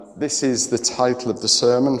This is the title of the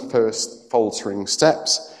sermon, First Faltering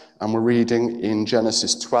Steps, and we're reading in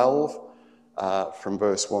Genesis 12 from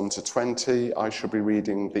verse 1 to 20. I shall be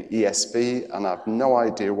reading the ESV, and I have no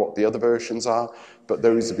idea what the other versions are, but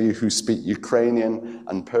those of you who speak Ukrainian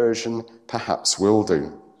and Persian perhaps will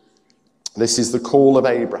do. This is the call of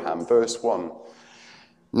Abraham, verse 1.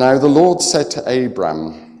 Now the Lord said to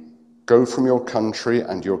Abram, "Go from your country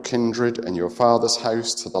and your kindred and your father's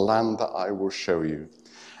house to the land that I will show you.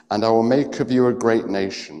 And I will make of you a great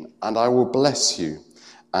nation, and I will bless you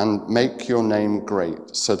and make your name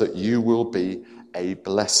great, so that you will be a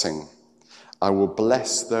blessing. I will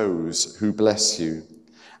bless those who bless you,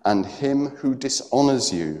 and him who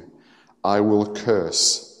dishonors you I will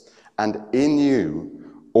curse. And in you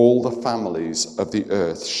all the families of the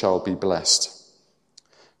earth shall be blessed."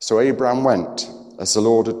 So Abram went, as the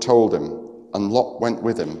Lord had told him, and Lot went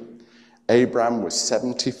with him. Abram was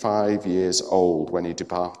 75 years old when he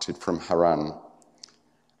departed from Haran.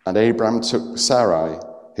 And Abram took Sarai,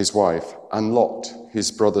 his wife, and Lot, his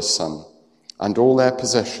brother's son, and all their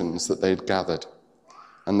possessions that they had gathered,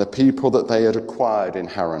 and the people that they had acquired in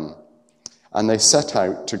Haran. And they set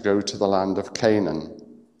out to go to the land of Canaan.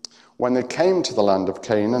 When they came to the land of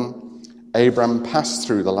Canaan, Abram passed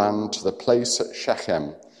through the land to the place at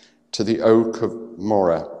Shechem, to the oak of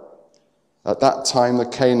Moreh. At that time the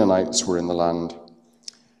Canaanites were in the land.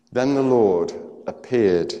 Then the Lord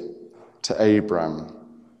appeared to Abram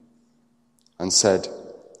and said,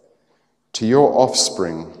 "To your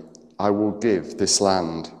offspring I will give this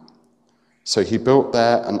land." So he built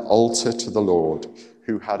there an altar to the Lord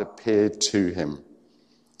who had appeared to him.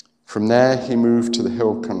 From there he moved to the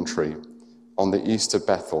hill country on the east of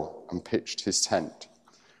Bethel and pitched his tent,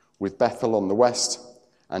 with Bethel on the west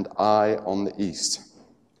and Ai on the east.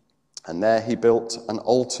 And there he built an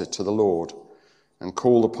altar to the Lord and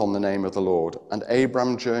called upon the name of the Lord. And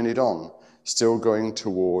Abram journeyed on, still going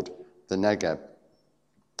toward the Negeb.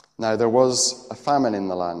 Now there was a famine in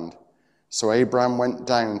the land, so Abram went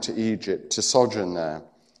down to Egypt to sojourn there,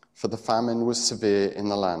 for the famine was severe in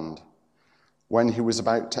the land. When he was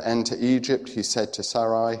about to enter Egypt, he said to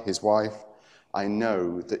Sarai, his wife, "I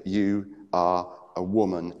know that you are a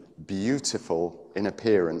woman beautiful in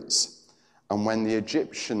appearance, and when the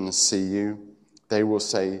Egyptians see you, they will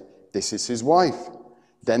say, 'This is his wife.'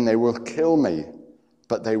 Then they will kill me,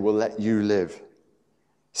 but they will let you live.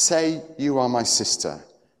 Say you are my sister,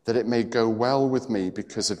 that it may go well with me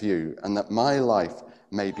because of you, and that my life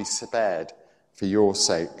may be spared for your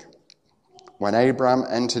sake." When Abram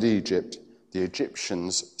entered Egypt, the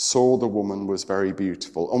Egyptians saw the woman was very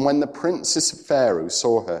beautiful. And when the princes of Pharaoh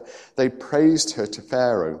saw her, they praised her to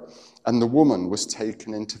Pharaoh. And the woman was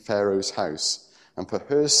taken into Pharaoh's house. And for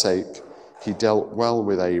her sake, he dealt well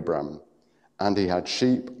with Abram. And he had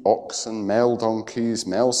sheep, oxen, male donkeys,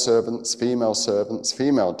 male servants,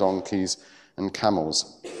 female donkeys, and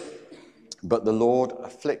camels. But the Lord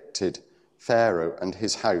afflicted Pharaoh and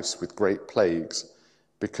his house with great plagues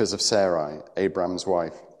because of Sarai, Abram's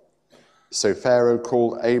wife. So Pharaoh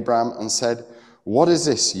called Abram and said, "What is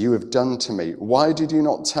this you have done to me? Why did you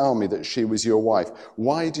not tell me that she was your wife?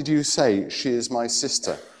 Why did you say, 'She is my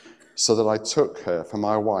sister,' so that I took her for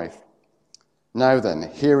my wife? Now then,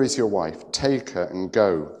 here is your wife. Take her and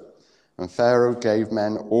go." And Pharaoh gave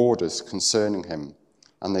men orders concerning him,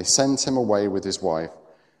 and they sent him away with his wife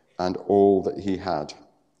and all that he had.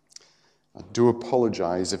 I do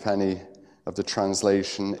apologize if any of the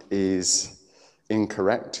translation is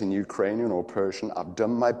incorrect in Ukrainian or Persian. I've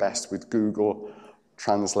done my best with Google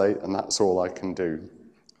Translate, and that's all I can do.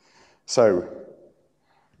 So,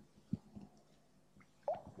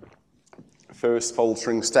 first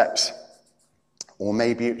faltering steps, or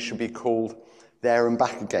maybe it should be called There and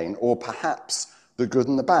Back Again, or perhaps The Good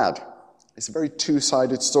and the Bad. It's a very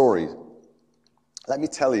two-sided story. Let me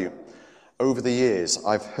tell you, over the years,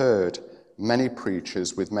 I've heard many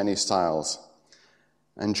preachers with many styles.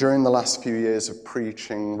 And during the last few years of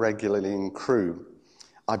preaching regularly in Crew,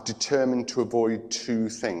 I've determined to avoid two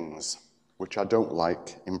things, which I don't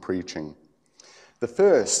like in preaching. The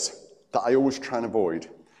first that I always try and avoid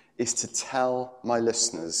is to tell my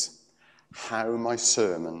listeners how my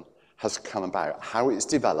sermon has come about, how it's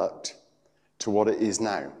developed to what it is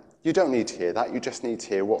now. You don't need to hear that. You just need to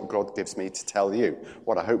hear what God gives me to tell you,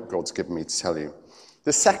 what I hope God's given me to tell you.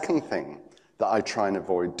 The second thing that I try and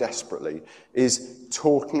avoid desperately is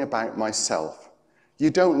talking about myself.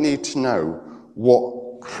 You don't need to know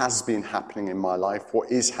what has been happening in my life,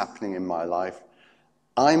 what is happening in my life.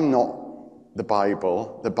 I'm not the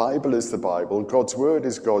Bible. The Bible is the Bible. God's word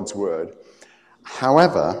is God's word.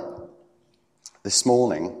 However, this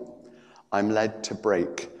morning, I'm led to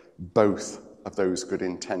break both of those good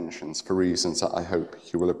intentions for reasons that I hope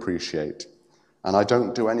you will appreciate. And I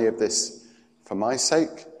don't do any of this for my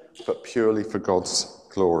sake, but purely for God's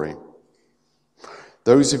glory.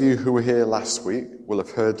 Those of you who were here last week will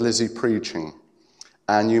have heard Lizzie preaching,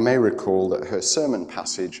 and you may recall that her sermon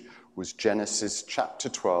passage was Genesis chapter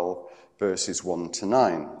 12, verses 1 to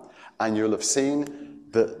 9. And you'll have seen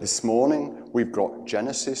that this morning we've got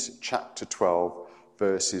Genesis chapter 12,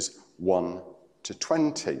 verses 1 to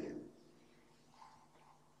 20.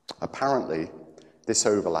 Apparently, this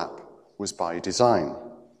overlap was by design.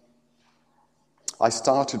 I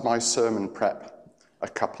started my sermon prep a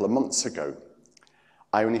couple of months ago.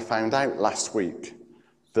 I only found out last week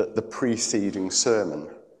that the preceding sermon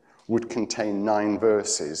would contain 9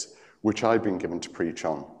 verses, which I'd been given to preach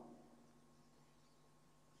on.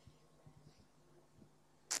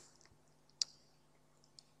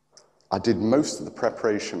 I did most of the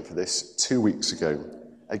preparation for this 2 weeks ago,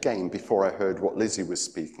 again, before I heard what Lizzie was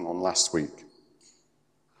speaking on last week.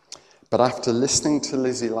 But after listening to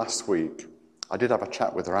Lizzie last week, I did have a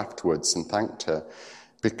chat with her afterwards and thanked her,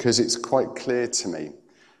 because it's quite clear to me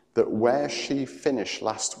that where she finished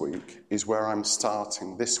last week is where I'm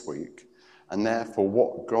starting this week, and therefore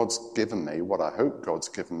what God's given me, what I hope God's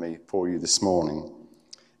given me for you this morning,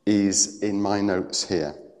 is in my notes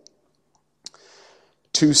here.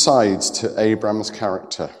 2 sides to Abraham's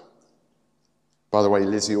character. By the way,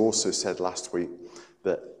 Lizzie also said last week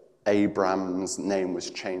that Abraham's name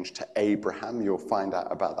was changed to Abraham. You'll find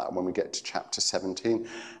out about that when we get to chapter 17.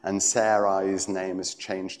 And Sarai's name is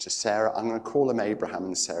changed to Sarah. I'm going to call him Abraham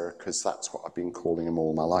and Sarah because that's what I've been calling him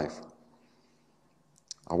all my life.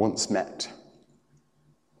 I once met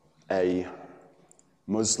a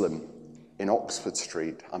Muslim in Oxford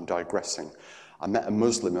Street. I'm digressing. I met a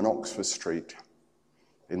Muslim in Oxford Street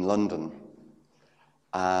in London,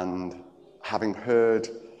 and having heard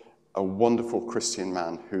a wonderful Christian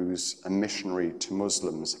man who's a missionary to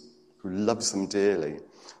Muslims, who loves them dearly,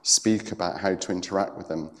 speak about how to interact with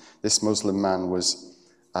them. This Muslim man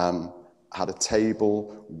had a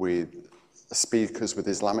table with speakers with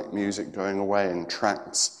Islamic music going away and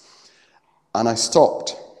tracts. And I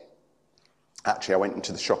stopped. Actually, I went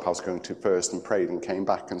into the shop I was going to first and prayed and came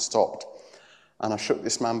back and stopped. And I shook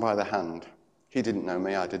this man by the hand. He didn't know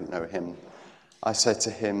me, I didn't know him. I said to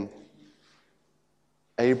him,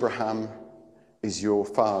 Abraham is your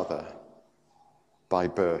father by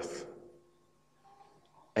birth.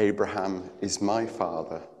 Abraham is my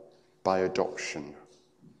father by adoption.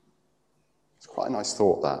 It's quite a nice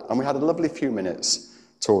thought, that. And we had a lovely few minutes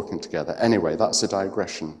talking together. Anyway, that's a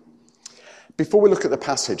digression. Before we look at the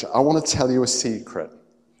passage, I want to tell you a secret.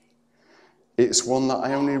 It's one that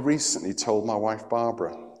I only recently told my wife,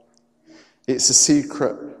 Barbara. It's a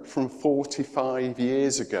secret from 45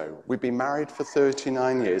 years ago. We've been married for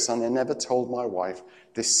 39 years, and I never told my wife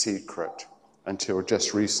this secret until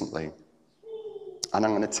just recently. And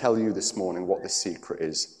I'm going to tell you this morning what this secret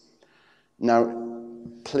is. Now,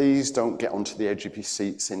 please don't get onto the edge of your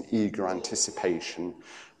seats in eager anticipation,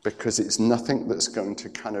 because it's nothing that's going to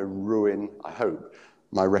kind of ruin, I hope,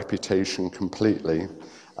 my reputation completely.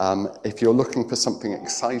 If you're looking for something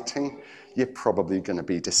exciting, you're probably going to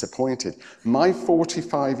be disappointed. My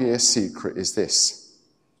 45-year secret is this.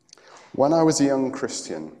 When I was a young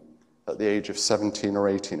Christian, at the age of 17 or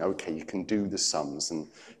 18, okay, you can do the sums and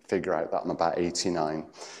figure out that I'm about 89,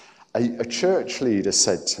 a church leader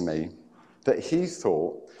said to me that he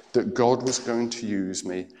thought that God was going to use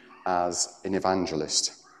me as an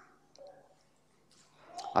evangelist.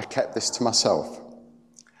 I kept this to myself.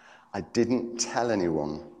 I didn't tell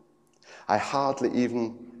anyone. I hardly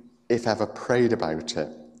even, if ever, prayed about it.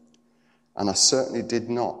 And I certainly did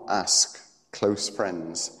not ask close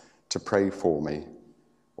friends to pray for me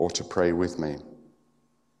or to pray with me.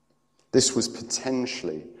 This was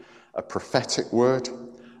potentially a prophetic word,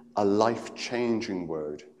 a life-changing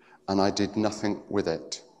word, and I did nothing with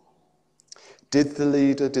it. Did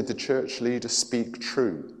the church leader speak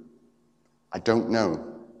true? I don't know.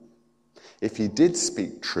 If he did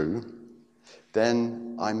speak true,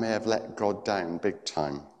 then I may have let God down big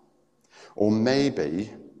time. Or maybe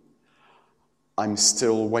I'm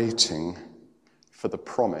still waiting for the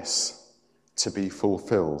promise to be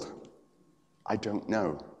fulfilled. I don't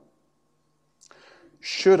know.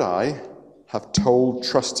 Should I have told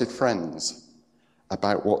trusted friends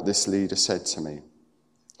about what this leader said to me?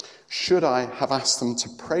 Should I have asked them to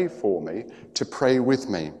pray for me, to pray with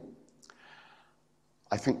me?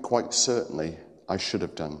 I think quite certainly I should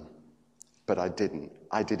have done, but I didn't.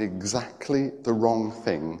 I did exactly the wrong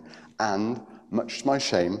thing and, much to my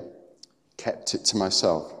shame, kept it to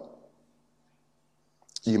myself.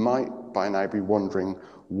 You might by now be wondering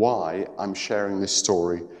why I'm sharing this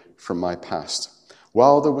story from my past.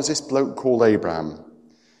 Well, there was this bloke called Abraham.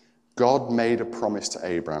 God made a promise to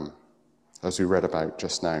Abraham, as we read about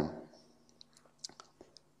just now.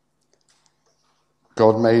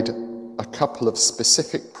 God made a couple of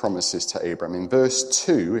specific promises to Abraham. In verse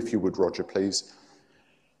 2, if you would, Roger, please,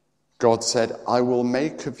 God said, I will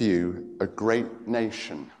make of you a great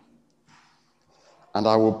nation, and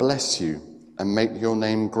I will bless you and make your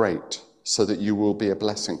name great, so that you will be a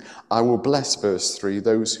blessing. I will bless, verse 3,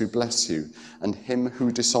 those who bless you, and him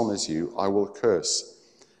who dishonors you I will curse.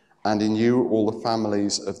 And in you all the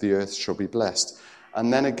families of the earth shall be blessed.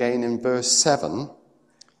 And then again in verse 7,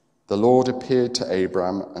 the Lord appeared to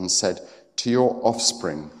Abraham and said, to your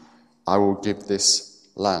offspring I will give this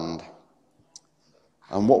land.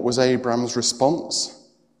 And what was Abraham's response?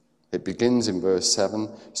 It begins in verse 7.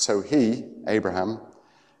 So he, Abraham,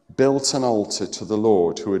 built an altar to the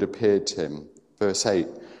Lord who had appeared to him. Verse 8.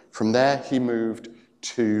 From there he moved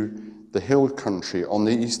to the hill country on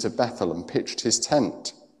the east of Bethel and pitched his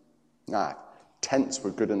tent. Tents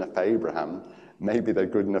were good enough for Abraham. Maybe they're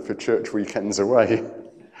good enough for church weekends away.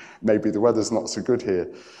 Maybe the weather's not so good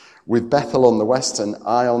here. With Bethel on the west and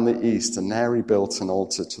Ai on the east, and there he built an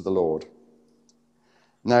altar to the Lord.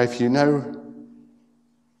 Now, if you know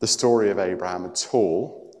the story of Abraham at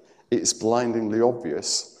all, it's blindingly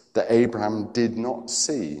obvious that Abraham did not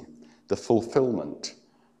see the fulfillment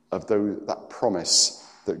of that promise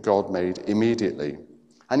that God made immediately.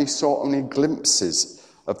 And he saw only glimpses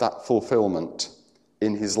of that fulfillment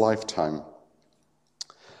in his lifetime.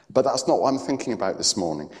 But that's not what I'm thinking about this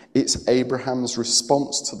morning. It's Abraham's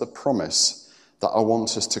response to the promise that I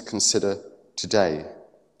want us to consider today.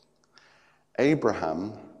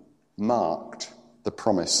 Abraham marked the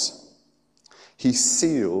promise. He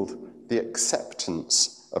sealed the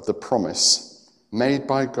acceptance of the promise made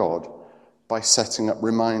by God by setting up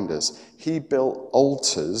reminders. He built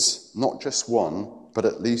altars, not just one, but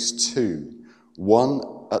at least two. One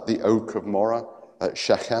at the Oak of Moreh at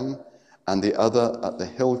Shechem, and the other at the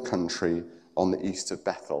hill country on the east of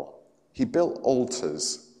Bethel. He built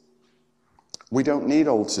altars. We don't need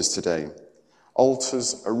altars today.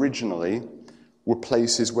 Altars originally were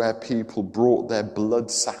places where people brought their blood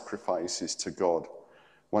sacrifices to God.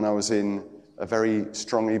 When I was in a very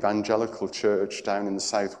strong evangelical church down in the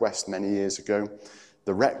southwest many years ago,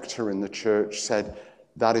 the rector in the church said,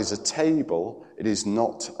 that is a table, it is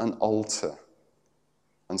not an altar.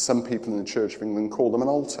 And some people in the Church of England call them an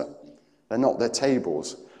altar. They're not, they're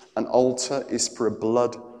tables. An altar is for a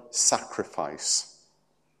blood sacrifice.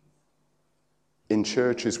 In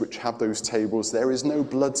churches which have those tables, there is no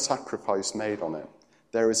blood sacrifice made on it.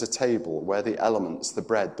 There is a table where the elements, the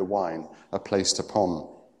bread, the wine, are placed upon.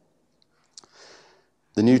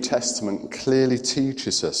 The New Testament clearly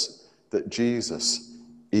teaches us that Jesus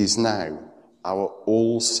is now our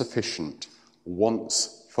all-sufficient,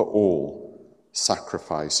 once-for-all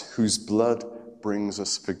sacrifice, whose blood brings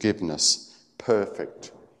us forgiveness,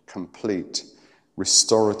 perfect, complete,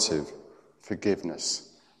 restorative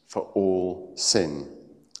forgiveness for all sin.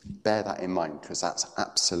 Bear that in mind, because that's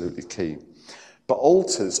absolutely key. But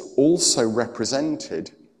altars also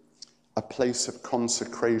represented a place of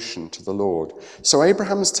consecration to the Lord. So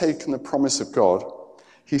Abraham's taken the promise of God.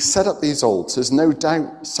 He set up these altars. No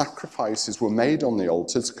doubt sacrifices were made on the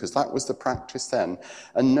altars, because that was the practice then.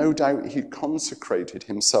 And no doubt he consecrated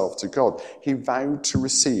himself to God. He vowed to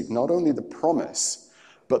receive not only the promise,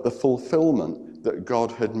 but the fulfillment that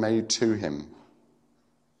God had made to him.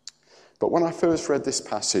 But when I first read this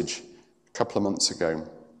passage a couple of months ago,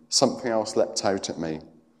 something else leapt out at me.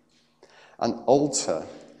 An altar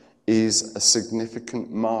is a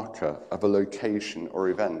significant marker of a location or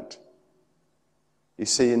event. You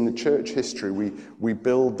see, in the church history, we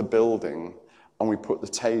build the building and we put the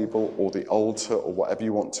table or the altar or whatever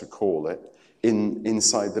you want to call it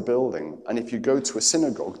inside the building. And if you go to a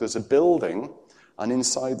synagogue, there's a building, and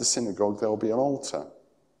inside the synagogue there'll be an altar.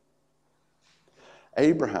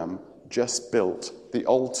 Abraham just built the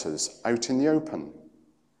altars out in the open.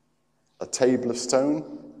 A table of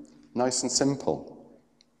stone, nice and simple.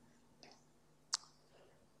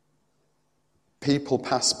 People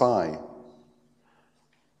pass by.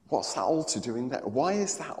 What's that altar doing there? Why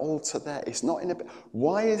is that altar there? It's not in a...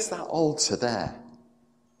 Why is that altar there?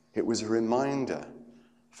 It was a reminder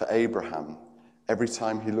for Abraham every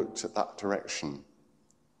time he looked at that direction.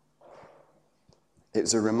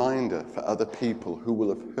 It's a reminder for other people who will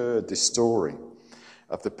have heard this story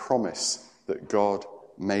of the promise that God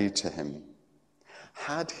made to him.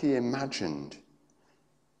 Had he imagined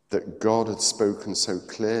that God had spoken so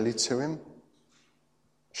clearly to him?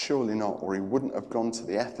 Surely not, or he wouldn't have gone to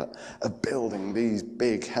the effort of building these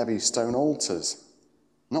big, heavy stone altars.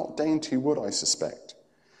 Not dainty wood, I suspect.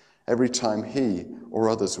 Every time he or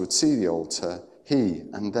others would see the altar, he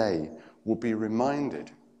and they would be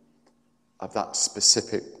reminded of that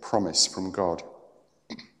specific promise from God.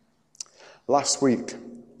 Last week,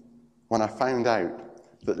 when I found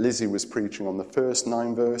out that Lizzie was preaching on the first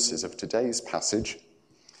 9 verses of today's passage,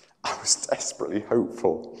 I was desperately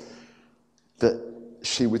hopeful that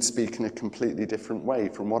she would speak in a completely different way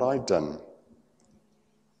from what I'd done.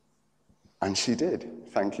 And she did.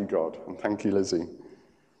 Thank you, God, and thank you, Lizzie.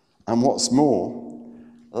 And what's more,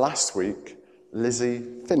 last week, Lizzie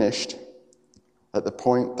finished at the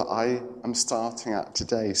point that I am starting at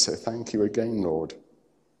today, so thank you again, Lord.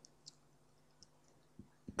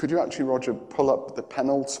 Could you actually, Roger, pull up the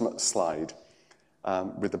penultimate slide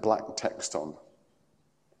with the black text on?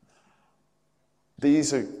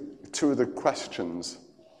 These are 2 of the questions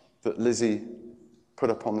that Lizzie put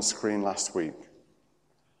up on the screen last week.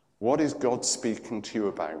 What is God speaking to you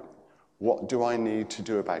about? What do I need to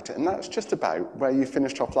do about it? And that's just about where you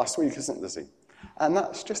finished off last week, isn't it, Lizzie? And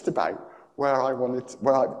that's just about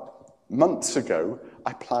months ago,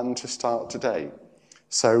 I planned to start today.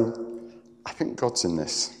 So I think God's in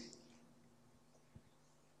this.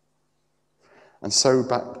 And so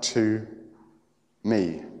back to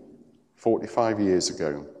me, 45 years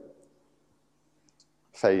ago,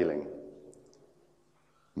 failing.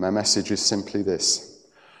 My message is simply this.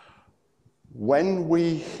 When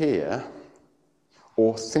we hear,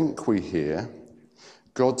 or think we hear,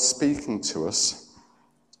 God speaking to us,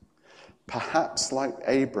 perhaps like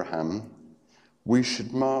Abraham, we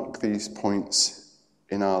should mark these points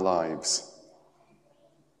in our lives.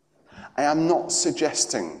 I am not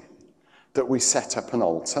suggesting that we set up an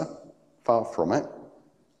altar, far from it,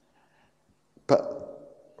 but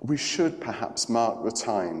we should perhaps mark the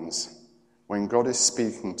times when God is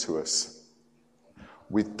speaking to us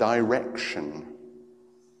with direction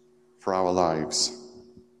for our lives.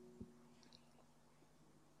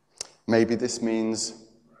 Maybe this means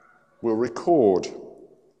we'll record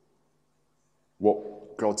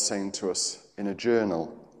what God's saying to us in a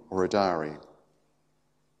journal or a diary.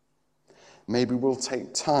 Maybe we'll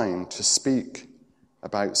take time to speak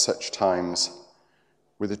about such times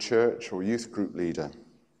with a church or youth group leader,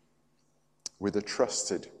 with a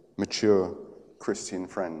trusted, mature Christian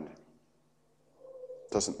friend.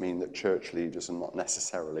 Doesn't mean that church leaders are not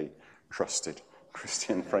necessarily trusted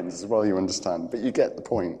Christian friends as well, you understand, but you get the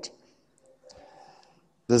point.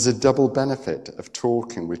 There's a double benefit of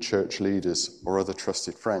talking with church leaders or other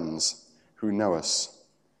trusted friends who know us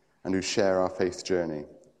and who share our faith journey.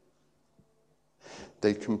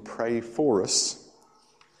 They can pray for us,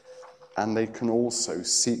 and they can also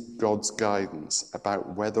seek God's guidance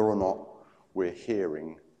about whether or not we're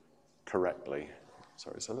hearing correctly.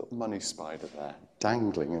 Sorry, there's a little money spider there,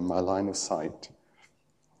 dangling in my line of sight.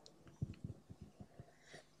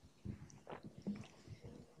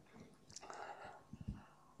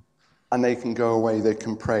 And they can go away, they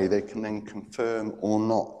can pray, they can then confirm or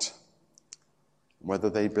not whether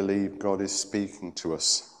they believe God is speaking to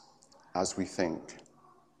us as we think,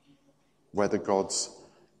 whether God's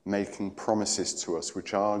making promises to us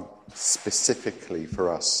which are specifically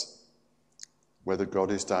for us, whether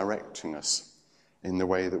God is directing us in the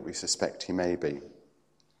way that we suspect he may be.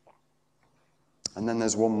 And then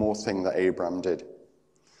there's one more thing that Abraham did,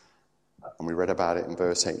 and we read about it in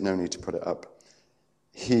verse 8, no need to put it up.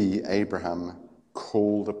 He, Abraham,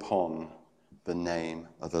 called upon the name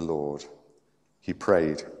of the Lord. He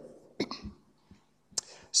prayed.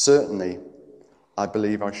 Certainly, I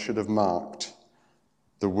believe I should have marked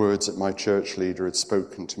the words that my church leader had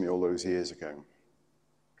spoken to me all those years ago.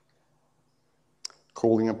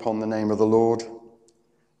 Calling upon the name of the Lord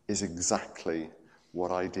is exactly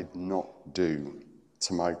what I did not do,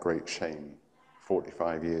 to my great shame,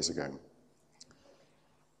 45 years ago.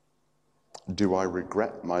 Do I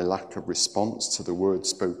regret my lack of response to the words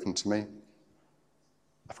spoken to me?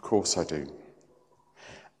 Of course I do.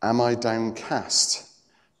 Am I downcast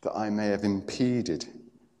that I may have impeded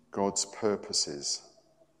God's purposes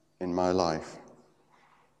in my life?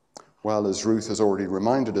 Well, as Ruth has already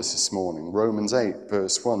reminded us this morning, Romans 8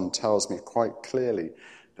 verse 1 tells me quite clearly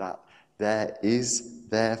that there is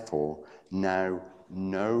therefore now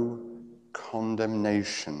no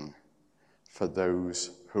condemnation for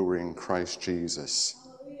those who are in Christ Jesus.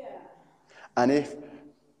 And if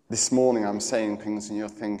this morning I'm saying things and you're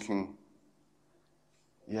thinking,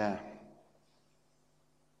 yeah,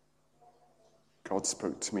 God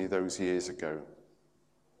spoke to me those years ago,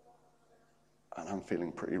 and I'm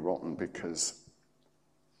feeling pretty rotten because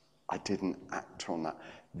I didn't act on that,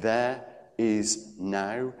 There is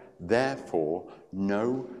now, therefore,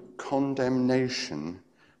 no condemnation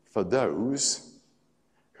for those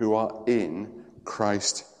who are in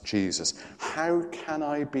Christ Jesus. How can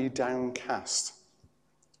I be downcast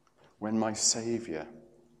when my Saviour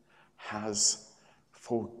has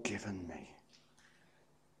forgiven me?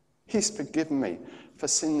 He's forgiven me for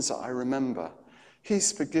sins that I remember.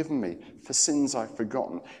 He's forgiven me for sins I've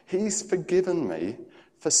forgotten. He's forgiven me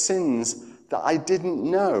for sins that I didn't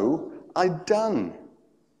know I'd done.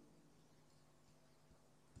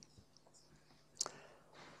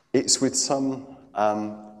 It's with some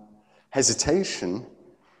hesitation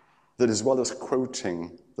that, as well as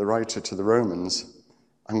quoting the writer to the Romans,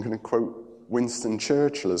 I'm going to quote Winston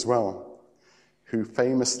Churchill as well, who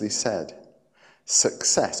famously said,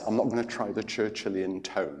 success, I'm not going to try the Churchillian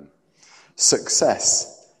tone,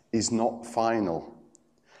 success is not final.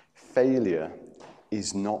 Failure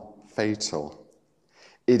is not fatal.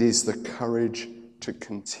 It is the courage to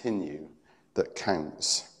continue that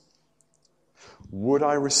counts. Would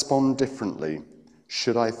I respond differently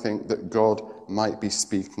should I think that God might be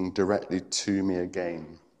speaking directly to me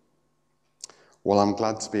again? Well, I'm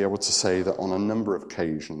glad to be able to say that on a number of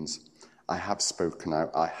occasions I have spoken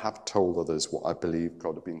out. I have told others what I believe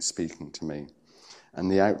God had been speaking to me. And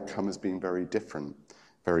the outcome has been very different,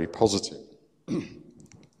 very positive.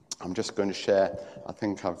 I'm just going to share, I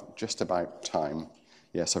think I've just about time.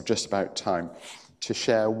 Yes, I've just about time to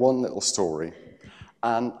share one little story.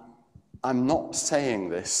 And I'm not saying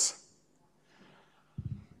this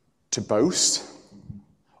to boast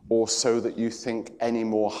or so that you think any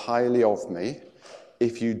more highly of me.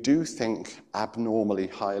 If you do think abnormally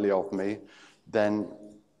highly of me, then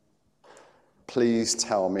please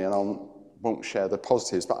tell me, and I won't share the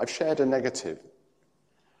positives, but I've shared a negative.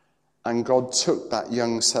 And God took that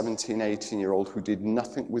young 17, 18-year-old who did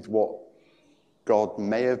nothing with what God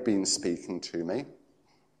may have been speaking to me,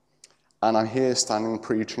 and I'm here standing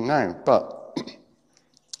preaching now. But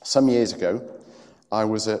some years ago, I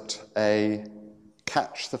was at a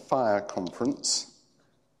Catch the Fire conference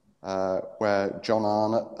where John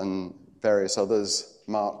Arnott and various others,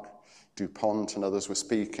 Mark DuPont and others were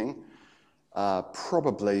speaking.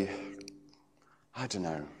 Probably, I don't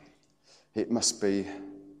know, it must be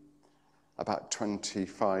about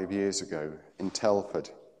 25 years ago in Telford.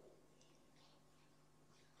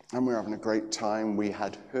 And we were having a great time. We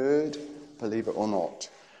had heard, believe it or not,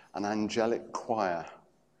 an angelic choir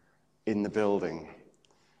in the building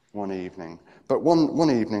one evening. But one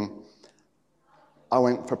evening, I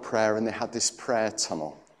went for prayer and they had this prayer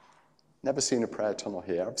tunnel. Never seen a prayer tunnel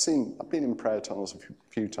here. I've been in prayer tunnels a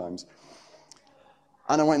few times.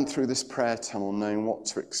 And I went through this prayer tunnel knowing what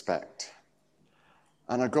to expect.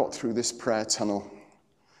 And I got through this prayer tunnel.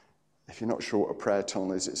 If you're not sure what a prayer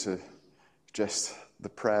tunnel is, it's just the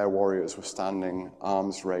prayer warriors were standing,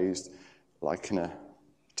 arms raised, like in a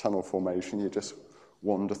tunnel formation. You just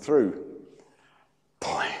wander through.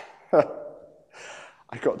 Boy,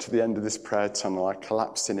 I got to the end of this prayer tunnel. I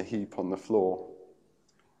collapsed in a heap on the floor.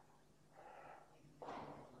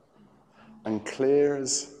 And clear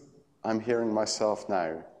as I'm hearing myself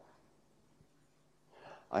now,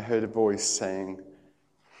 I heard a voice saying,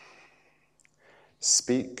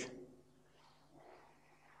 "Speak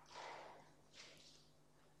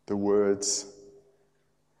the words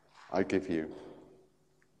I give you."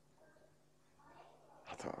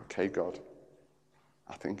 I thought, okay, God,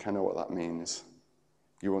 I think I know what that means.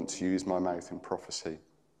 You want to use my mouth in prophecy.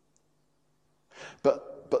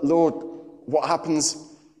 But Lord, what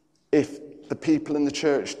happens if the people in the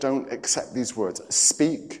church don't accept these words?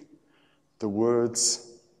 Speak the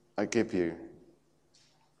words I give you.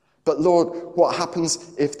 But Lord, what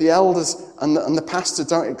happens if the elders and the pastor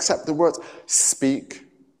don't accept the words? Speak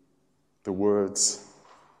the words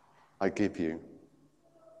I give you.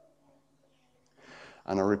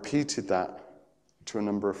 And I repeated that to a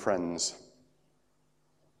number of friends.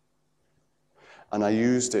 And I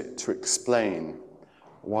used it to explain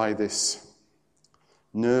why this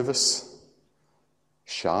nervous,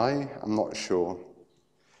 shy, I'm not sure,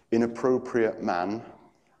 inappropriate man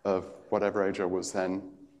of whatever age I was then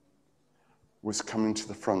was coming to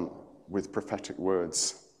the front with prophetic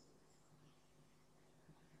words.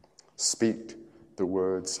 Speak the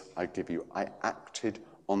words I give you. I acted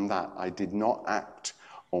on that. I did not act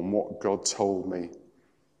on what God told me,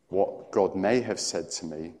 what God may have said to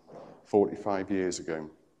me 45 years ago.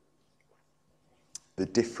 The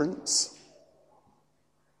difference,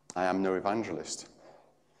 I am no evangelist.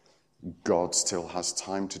 God still has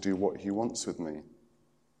time to do what he wants with me.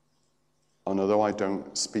 And although I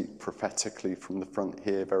don't speak prophetically from the front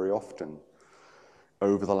here very often,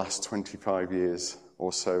 over the last 25 years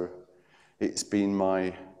Also, it's been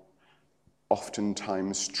my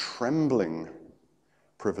oftentimes trembling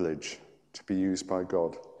privilege to be used by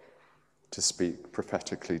God to speak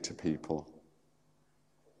prophetically to people.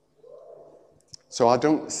 So I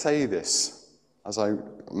don't say this, as I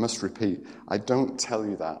must repeat, I don't tell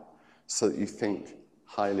you that so that you think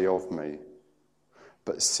highly of me,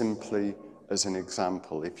 but simply as an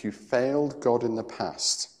example. If you failed God in the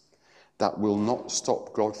past, that will not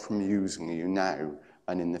stop God from using you now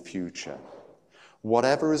and in the future.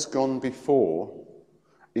 Whatever has gone before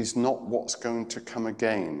is not what's going to come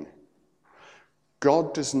again.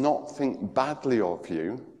 God does not think badly of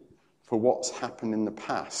you for what's happened in the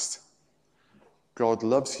past. God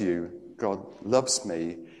loves you. God loves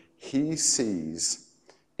me. He sees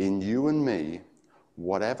in you and me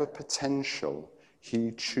whatever potential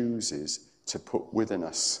he chooses to put within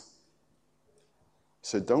us.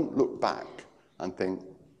 So don't look back and think,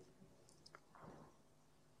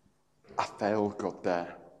 I failed God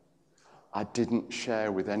there. I didn't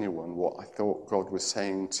share with anyone what I thought God was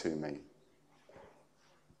saying to me.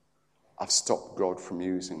 I've stopped God from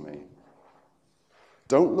using me.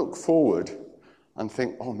 Don't look forward and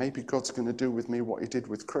think, oh, maybe God's going to do with me what he did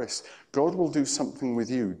with Chris. God will do something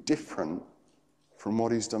with you different from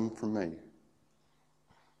what he's done for me.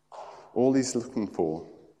 All he's looking for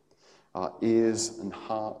are ears and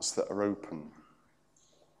hearts that are open.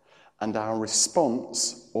 And our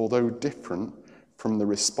response, although different from the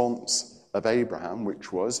response of Abraham,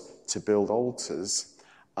 which was to build altars,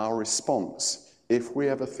 our response, if we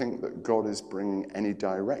ever think that God is bringing any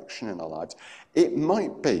direction in our lives, it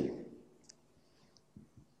might be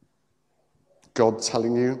God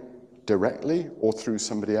telling you directly or through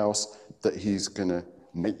somebody else that he's going to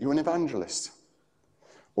make you an evangelist,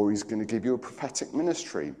 or he's going to give you a prophetic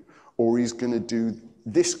ministry, or he's going to do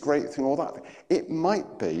this great thing or that thing. It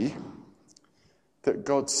might be that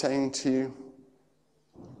God's saying to you,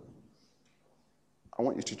 I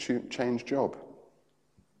want you to change job.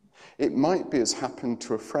 It might be, as happened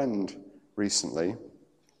to a friend recently,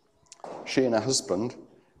 she and her husband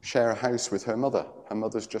share a house with her mother. Her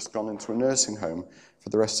mother's just gone into a nursing home for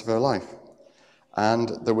the rest of her life. And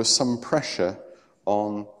there was some pressure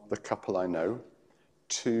on the couple I know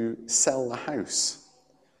to sell the house,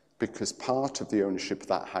 because part of the ownership of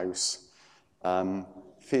that house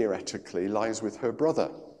theoretically lies with her brother,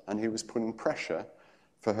 and he was putting pressure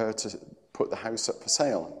for her to put the house up for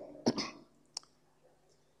sale.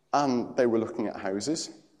 And they were looking at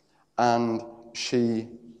houses, and she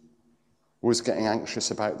was getting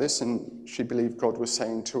anxious about this, and she believed God was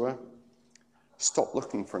saying to her, stop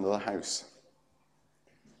looking for another house.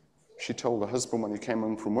 She told her husband when he came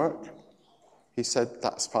home from work, he said,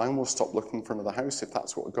 that's fine, we'll stop looking for another house. If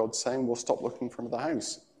that's what God's saying, we'll stop looking for another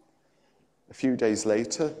house. A few days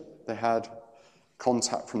later, they had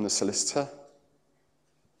contact from the solicitor.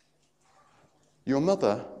 Your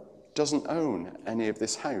mother doesn't own any of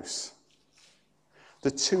this house.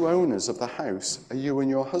 The two owners of the house are you and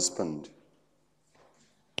your husband.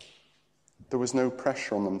 There was no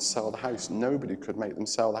pressure on them to sell the house. Nobody could make them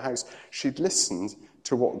sell the house. She'd listened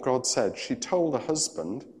to what God said. She told her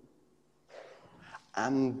husband,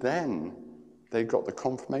 and then they got the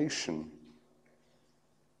confirmation.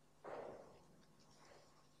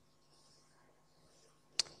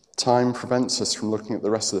 Time prevents us from looking at the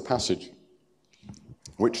rest of the passage,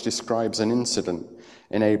 which describes an incident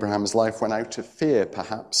in Abraham's life when, out of fear,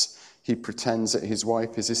 perhaps, he pretends that his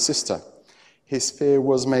wife is his sister. His fear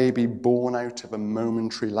was maybe born out of a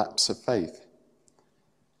momentary lapse of faith.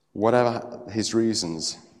 Whatever his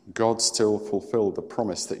reasons, God still fulfilled the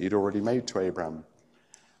promise that he'd already made to Abraham.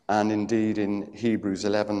 And indeed, in Hebrews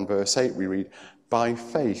 11, verse 8, we read, by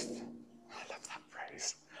faith. I love that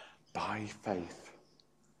phrase. By faith.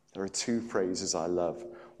 There are two phrases I love.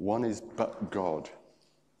 One is, but God.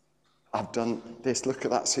 I've done this, look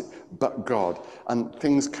at that, but God. And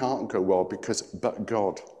things can't go well because, but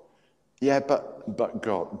God. Yeah, but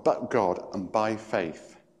God, and by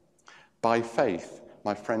faith. By faith,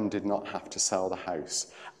 my friend did not have to sell the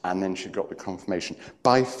house, and then she got the confirmation.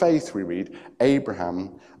 By faith, we read,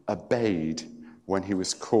 Abraham obeyed when he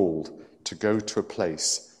was called to go to a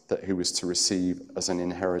place that he was to receive as an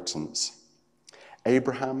inheritance.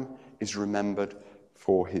 Abraham is remembered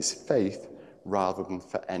for his faith rather than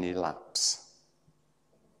for any lapse.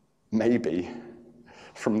 Maybe,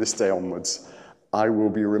 from this day onwards, I will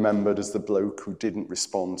be remembered as the bloke who didn't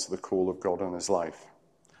respond to the call of God on his life.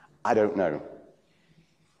 I don't know.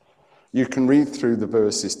 You can read through the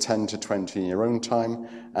verses 10 to 20 in your own time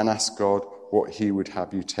and ask God what he would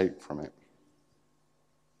have you take from it.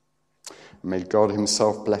 May God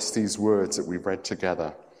himself bless these words that we've read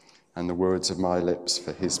together. and the words of my lips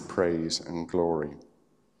for his praise and glory.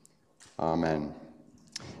 Amen.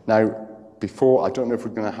 Now, I don't know if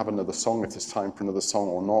we're going to have another song, if it's time for another song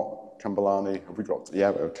or not. Kambalani, have we got? Yeah,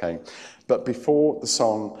 okay. But before the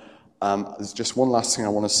song, there's just one last thing I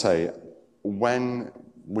want to say. When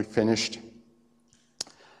we finished,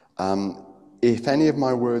 if any of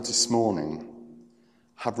my words this morning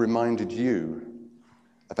have reminded you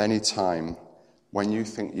of any time when you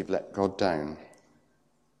think you've let God down,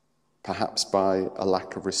 perhaps by a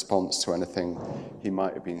lack of response to anything he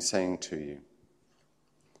might have been saying to you,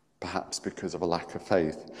 perhaps because of a lack of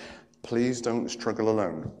faith, please don't struggle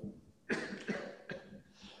alone.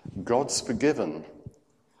 God's forgiven,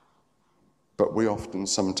 but we often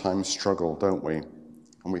sometimes struggle, don't we?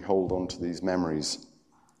 And we hold on to these memories.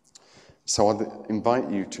 So I'd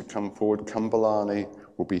invite you to come forward. Kambalani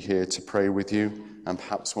will be here to pray with you, and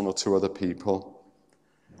perhaps one or two other people.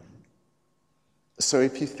 So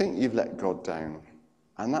if you think you've let God down,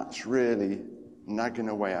 and that's really nagging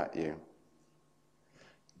away at you,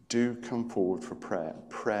 do come forward for prayer.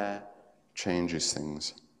 Prayer changes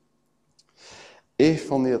things.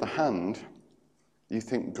 If, on the other hand, you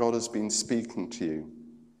think God has been speaking to you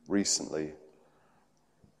recently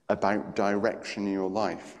about direction in your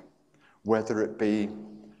life, whether it be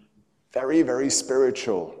very, very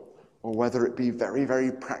spiritual, or whether it be very,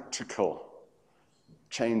 very practical,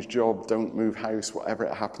 change job, don't move house, whatever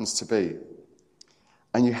it happens to be,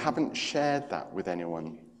 and you haven't shared that with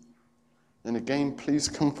anyone, then again, please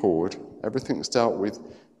come forward. Everything's dealt with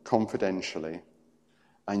confidentially,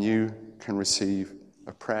 and you can receive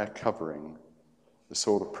a prayer covering, the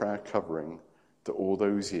sort of prayer covering that all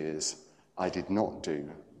those years I did not do,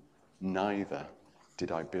 neither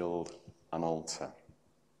did I build an altar.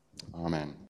 Amen.